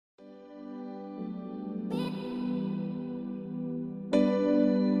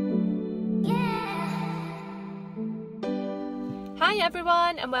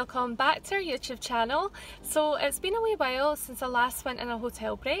everyone, and welcome back to our YouTube channel. So it's been a wee while since I last went on a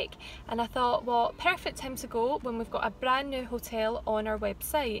hotel break, and I thought, well, perfect time to go when we've got a brand new hotel on our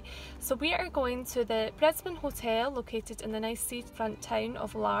website. So we are going to the Brisbane Hotel, located in the nice seafront town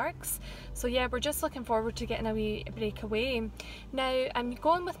of Largs. So yeah, we're just looking forward to getting a wee break away. Now I'm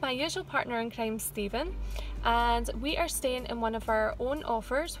going with my usual partner in crime, Stephen, and we are staying in one of our own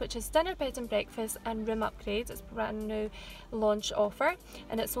offers, which is dinner, bed and breakfast and room upgrade. It's a brand new launch offer,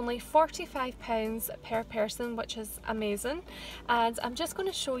 and it's only £45 per person, which is amazing. And I'm just going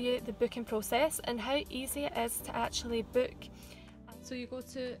to show you the booking process and how easy it is to actually book. So you go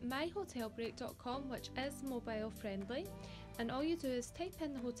to myhotelbreak.com, which is mobile friendly, and all you do is type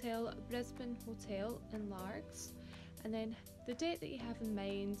in the hotel Brisbane Hotel in Largs, and then the date that you have in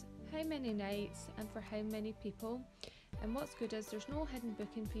mind, how many nights and for how many people. And what's good is there's no hidden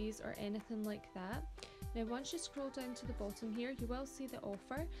booking fees or anything like that. Now once you scroll down to the bottom here, you will see the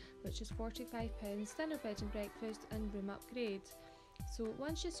offer, which is £45 dinner, bed and breakfast and room upgrade. So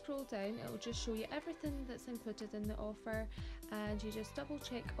once you scroll down, it will just show you everything that's included in the offer, and you just double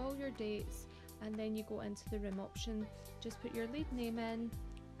check all your dates, and then you go into the room option. Just put your lead name in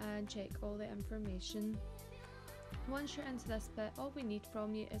and check all the information. Once you're into this bit, all we need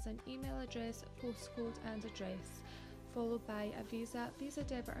from you is an email address, postcode and address, followed by a Visa,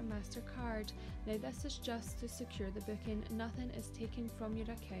 debit or MasterCard. Now this is just to secure the booking, nothing is taken from your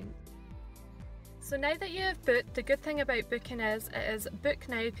account. So now that you have booked, the good thing about booking is it is book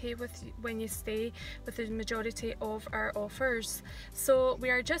now, pay when you stay, with the majority of our offers. So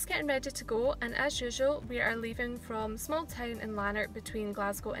we are just getting ready to go, and as usual we are leaving from small town in Lanark between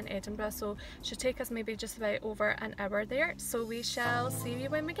Glasgow and Edinburgh, so it should take us maybe just about over an hour there. So we shall see you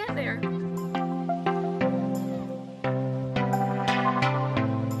when we get there.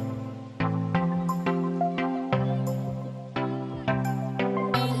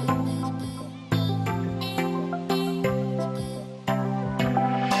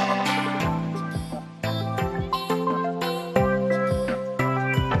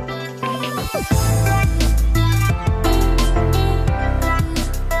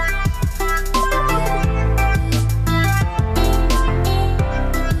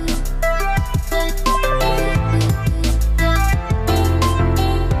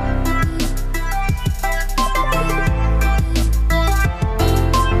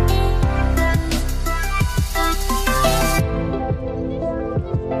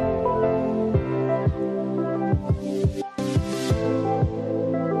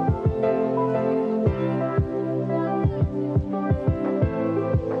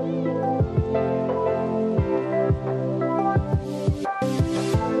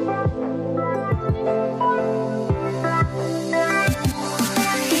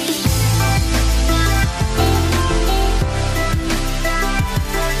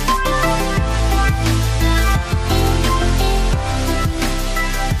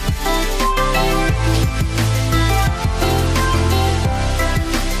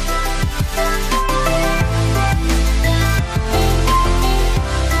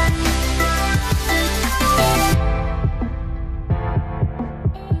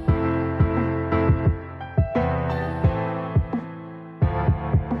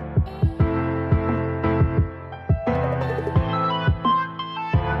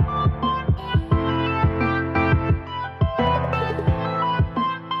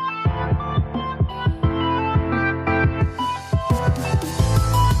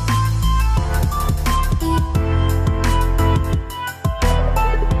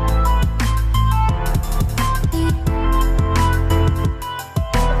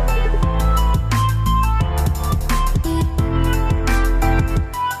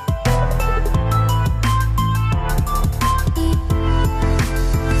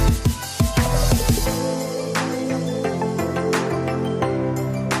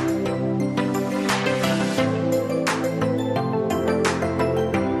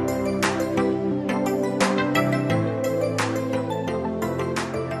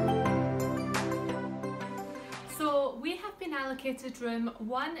 Allocated room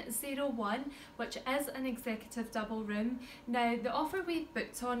 101, which is an executive double room. Now the offer we've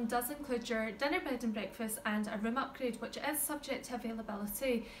booked on does include your dinner, bed and breakfast and a room upgrade, which is subject to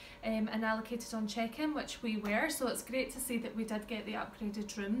availability and allocated on check-in, which we were, so it's great to see that we did get the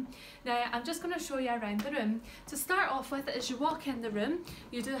upgraded room. Now I'm just going to show you around the room. To start off with, as you walk in the room,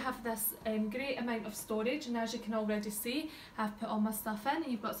 you do have this great amount of storage, and as you can already see, I've put all my stuff in.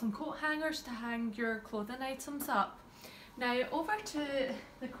 You've got some coat hangers to hang your clothing items up. Now over to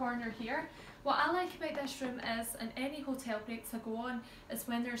the corner here, what I like about this room is, and any hotel breaks I go on, is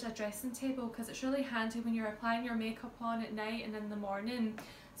when there's a dressing table, because it's really handy when you're applying your makeup on at night and in the morning.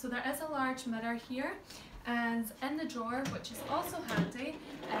 So there is a large mirror here, and in the drawer, which is also handy,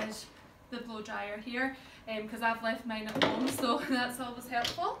 is the blow dryer here, because I've left mine at home, so that's always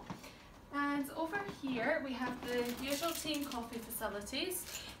helpful. And over here we have the usual tea and coffee facilities.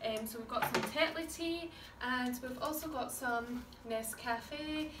 So we've got some Tetley tea, and we've also got some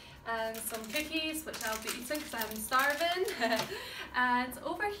Nescafe and some cookies, which I'll be eating because I'm starving. And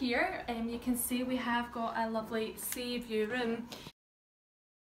over here you can see we have got a lovely sea view room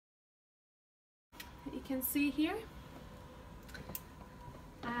that you can see here.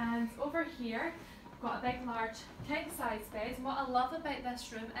 And over here got a big large king size bed, and what I love about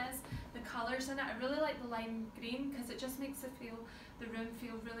this room is the colours in it. I really like the lime green because it just makes the room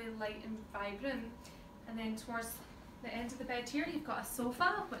feel really light and vibrant. And then towards the end of the bed here you've got a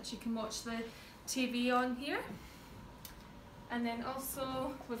sofa which you can watch the TV on here. And then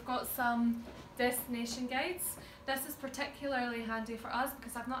also we've got some destination guides. This is particularly handy for us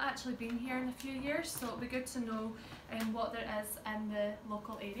because I've not actually been here in a few years, so it'll be good to know what there is in the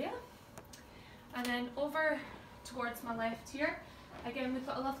local area. And then over towards my left here, again we've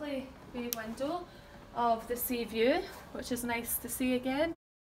got a lovely bay window of the sea view, which is nice to see again.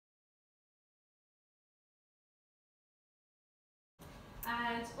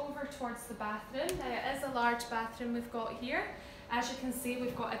 And over towards the bathroom, now it is a large bathroom we've got here. As you can see,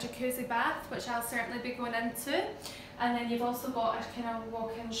 we've got a jacuzzi bath, which I'll certainly be going into. And then you've also got a kind of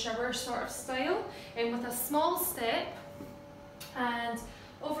walk-in shower sort of style, and with a small step. And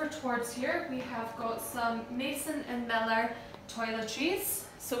over towards here we have got some Mason and Miller toiletries.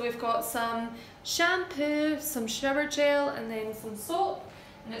 So we've got some shampoo, some shower gel, and then some soap.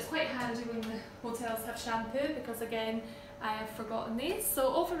 And it's quite handy when the hotels have shampoo because again I have forgotten these.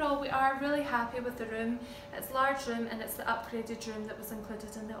 So overall we are really happy with the room. It's a large room and it's the upgraded room that was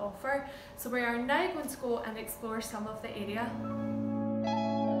included in the offer. So we are now going to go and explore some of the area.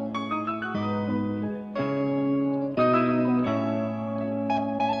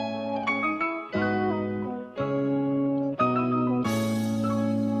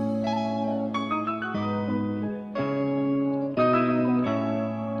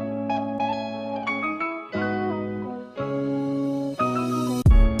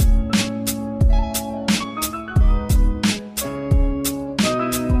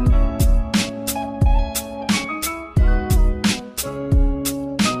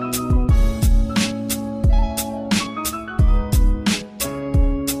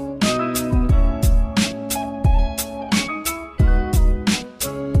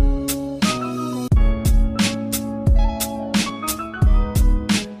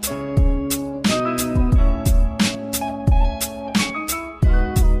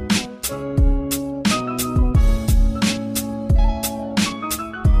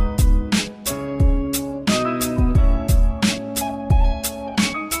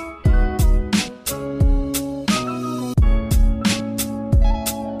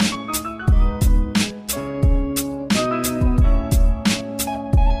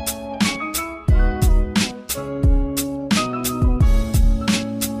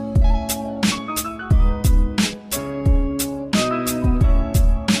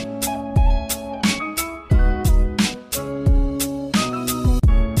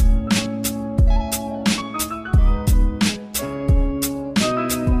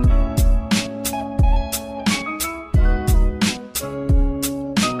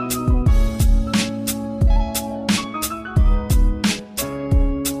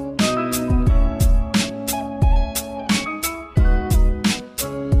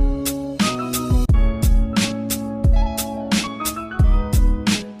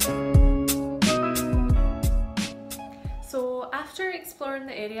 Exploring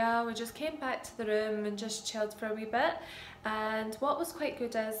the area, we just came back to the room and just chilled for a wee bit. And what was quite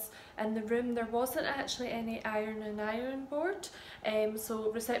good is in the room there wasn't actually any iron board,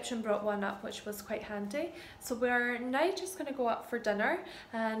 so reception brought one up, which was quite handy. So we're now just going to go up for dinner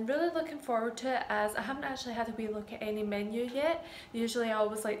and really looking forward to it, as I haven't actually had a wee look at any menu yet. Usually I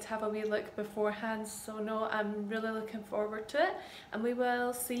always like to have a wee look beforehand, so no, I'm really looking forward to it, and we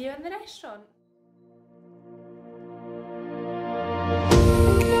will see you in the restaurant.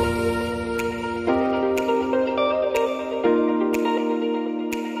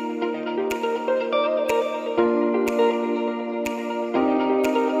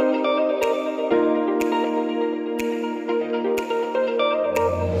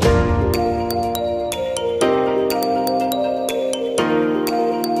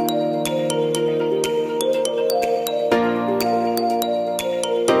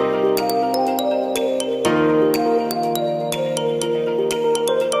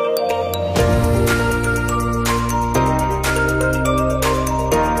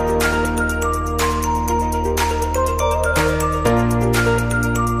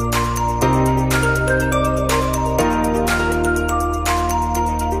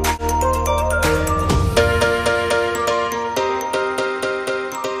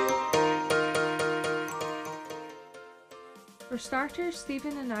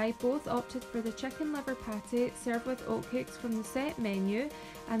 Stephen and I both opted for the chicken liver patty served with oatcakes from the set menu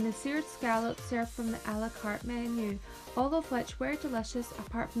and the seared scallops served from the a la carte menu, all of which were delicious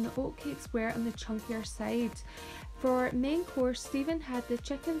apart from the oatcakes were on the chunkier side. For main course, Stephen had the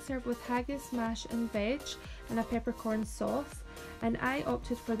chicken served with haggis, mash and veg and a peppercorn sauce, and I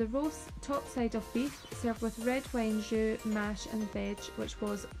opted for the roast top side of beef served with red wine jus, mash and veg, which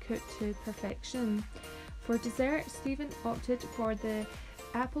was cooked to perfection. For dessert, Stephen opted for the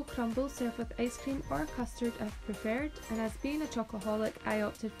apple crumble served with ice cream or custard if preferred, and as being a chocoholic, I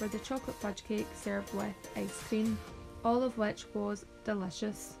opted for the chocolate fudge cake served with ice cream, all of which was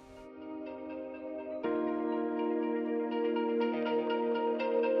delicious.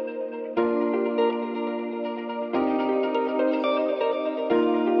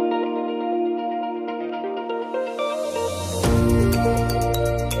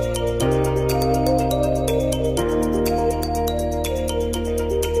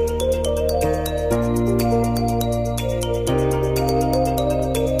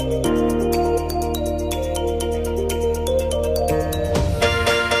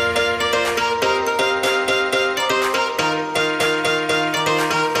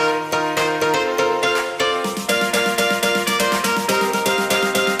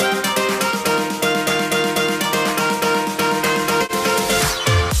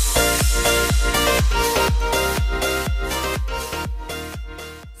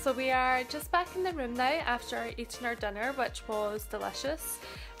 So we are just back in the room now after eating our dinner, which was delicious,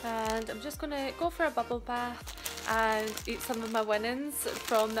 and I'm just going to go for a bubble bath and eat some of my winnings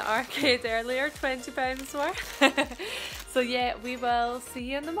from the arcade earlier, £20 worth. So yeah, we will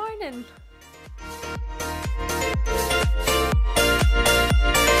see you in the morning.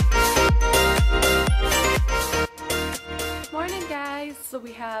 Morning guys, so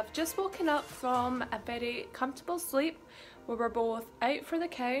we have just woken up from a very comfortable sleep. We were both out for the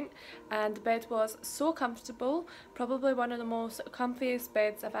count and the bed was so comfortable, probably one of the most comfiest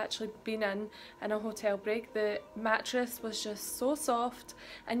beds I've actually been in a hotel break. The mattress was just so soft,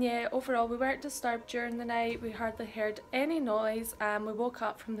 and yeah, overall we weren't disturbed during the night. We hardly heard any noise, and we woke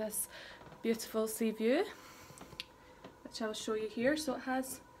up from this beautiful sea view, which I'll show you here. So it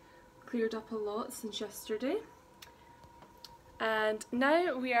has cleared up a lot since yesterday, and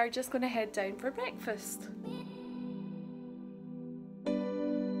now we are just going to head down for breakfast.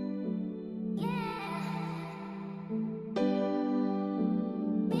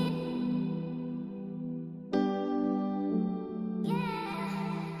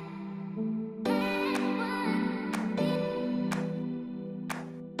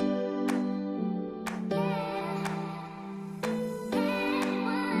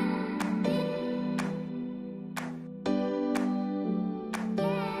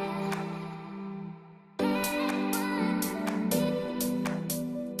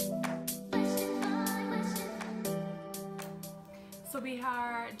 We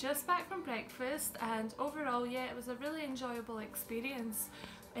are just back from breakfast, and overall, yeah, it was a really enjoyable experience.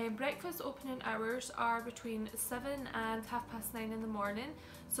 Breakfast opening hours are between 7 and 9:30 in the morning,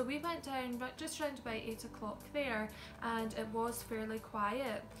 so we went down just around about 8 o'clock there, and it was fairly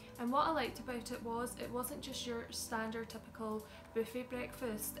quiet. And what I liked about it wasn't just your standard typical buffet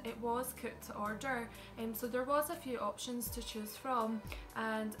breakfast, it was cooked to order, so there was a few options to choose from,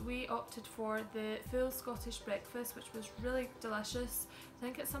 and we opted for the full Scottish breakfast, which was really delicious. I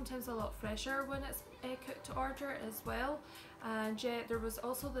think it's sometimes a lot fresher when it's cooked to order as well. And yeah, there was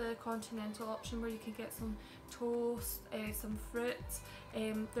also the continental option where you can get some toast, some fruit.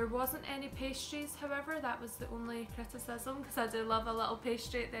 There wasn't any pastries, however. That was the only criticism, because I do love a little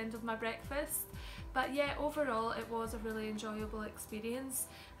pastry at the end of my breakfast. But yeah, overall it was a really enjoyable experience,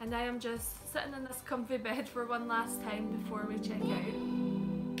 and now I'm just sitting in this comfy bed for one last time before we check out.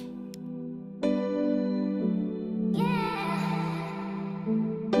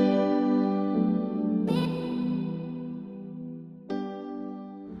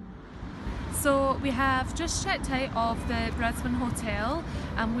 So we have just checked out of the Brisbane Hotel,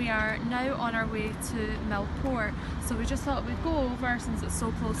 and we are now on our way to Millport. So we just thought we'd go over since it's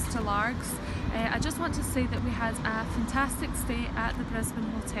so close to Largs. I just want to say that we had a fantastic stay at the Brisbane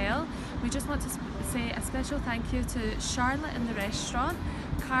Hotel. We just want to say a special thank you to Charlotte in the restaurant,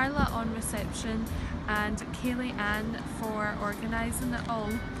 Carla on reception, and Kaylee Ann for organising it all.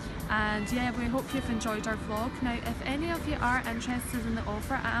 And yeah, we hope you've enjoyed our vlog. Now, if any of you are interested in the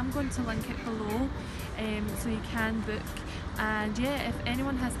offer, I am going to link it below, so you can book. And yeah, if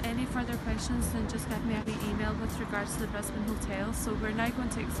anyone has any further questions, then just give me a wee email with regards to the Brisbane Hotel. So we're now going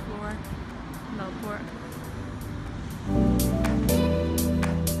to explore Millport.